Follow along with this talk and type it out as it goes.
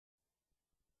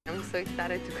I'm so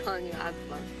excited to call you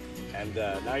Asma. And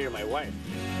now you're my wife.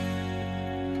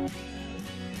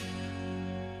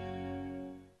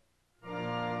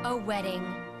 A wedding,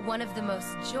 one of the most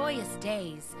joyous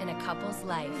days in a couple's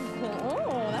life.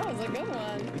 Oh, that was a good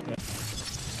one.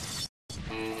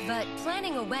 But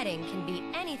planning a wedding can be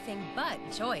anything but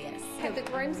joyous. Have the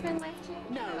groomsmen left you?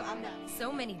 No, I'm not.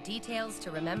 So many details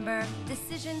to remember,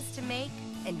 decisions to make,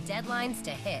 and deadlines to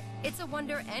hit. It's a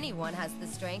wonder anyone has the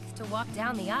strength to walk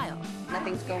down the aisle.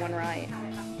 Nothing's going right.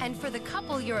 And for the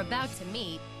couple you're about to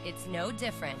meet, it's no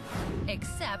different.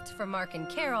 Except for Mark and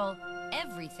Carol,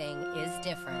 everything is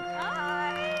different.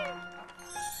 Hi!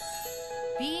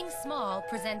 Being small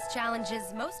presents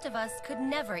challenges most of us could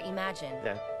never imagine.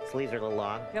 The sleeves are a little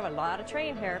long. You have a lot of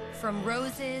train here. From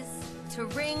roses to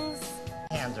rings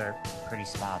Hands are pretty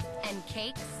small. and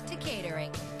cakes to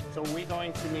catering. So are we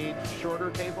going to need shorter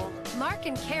tables? Mark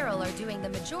and Carol are doing the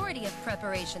majority of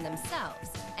preparation themselves,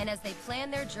 and as they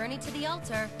plan their journey to the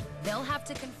altar, they'll have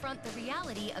to confront the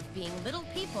reality of being little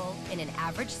people in an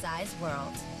average-sized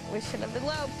world. We should have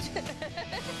eloped.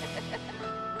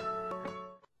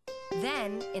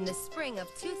 Then, in the spring of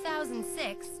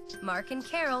 2006, Mark and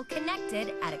Carol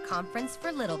connected at a conference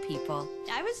for little people.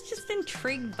 I was just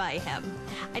intrigued by him.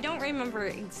 I don't remember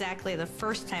exactly the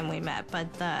first time we met, but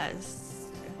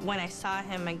when I saw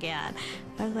him again,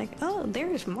 I was like, oh,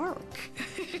 there's Mark.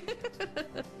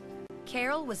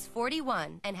 Carol was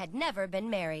 41 and had never been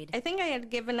married. I think I had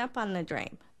given up on the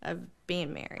dream of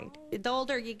being married. The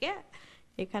older you get,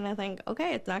 you kind of think,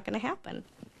 okay, it's not going to happen.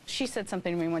 She said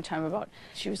something to me one time about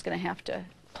she was going to have to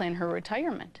plan her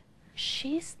retirement.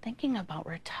 She's thinking about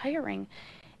retiring,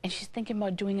 and she's thinking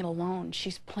about doing it alone.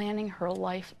 She's planning her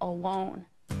life alone.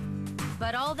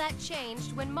 But all that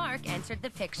changed when Mark entered the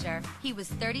picture. He was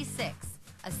 36,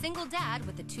 a single dad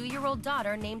with a 2-year-old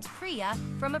daughter named Priya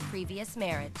from a previous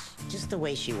marriage. Just the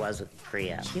way she was with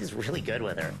Priya. She was really good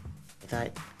with her. I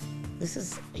thought, this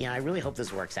is, I really hope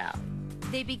this works out.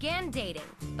 They began dating,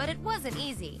 but it wasn't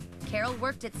easy. Carol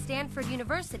worked at Stanford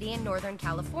University in Northern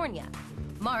California.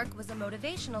 Mark was a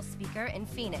motivational speaker in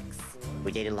Phoenix.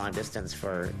 We dated long distance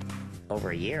for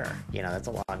over a year. That's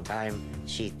a long time.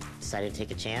 She decided to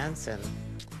take a chance and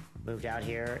moved out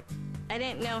here. I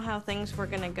didn't know how things were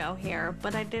going to go here,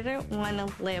 but I didn't want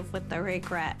to live with the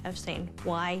regret of saying,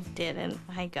 why didn't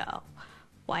I go?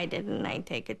 Why didn't I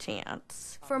take a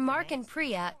chance? For Mark and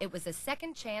Priya, it was a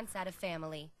second chance at a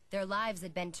family. Their lives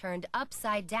had been turned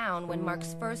upside down when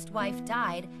Mark's first wife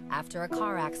died after a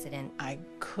car accident. I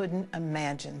couldn't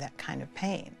imagine that kind of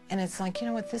pain. And it's like, you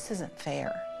know what, this isn't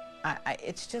fair.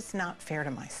 It's just not fair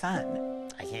to my son.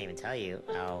 I can't even tell you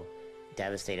how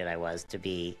devastated I was to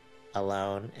be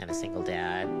alone and a single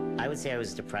dad. I would say I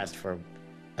was depressed for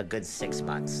a good 6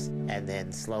 months, and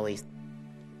then slowly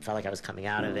felt like I was coming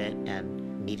out of it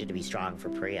and needed to be strong for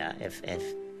Priya, if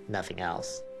nothing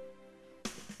else.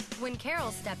 When Carol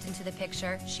stepped into the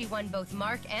picture, she won both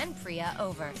Mark and Priya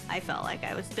over. I felt like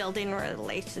I was building a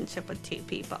relationship with two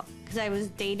people because I was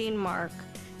dating Mark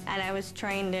and I was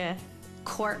trying to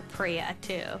court Priya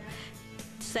too.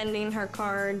 Sending her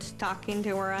cards, talking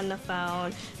to her on the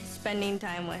phone, spending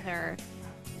time with her.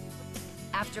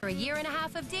 After a year and a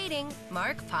half of dating,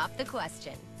 Mark popped the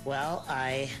question. Well,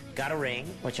 I got a ring,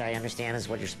 which I understand is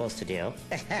what you're supposed to do.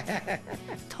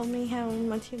 Told me how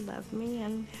much he loved me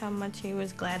and how much he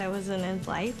was glad I was in his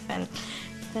life. And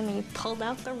then he pulled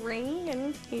out the ring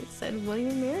and he said, will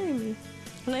you marry me?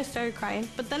 And I started crying.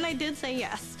 But then I did say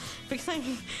yes, because I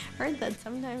heard that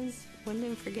sometimes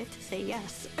women forget to say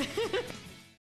yes.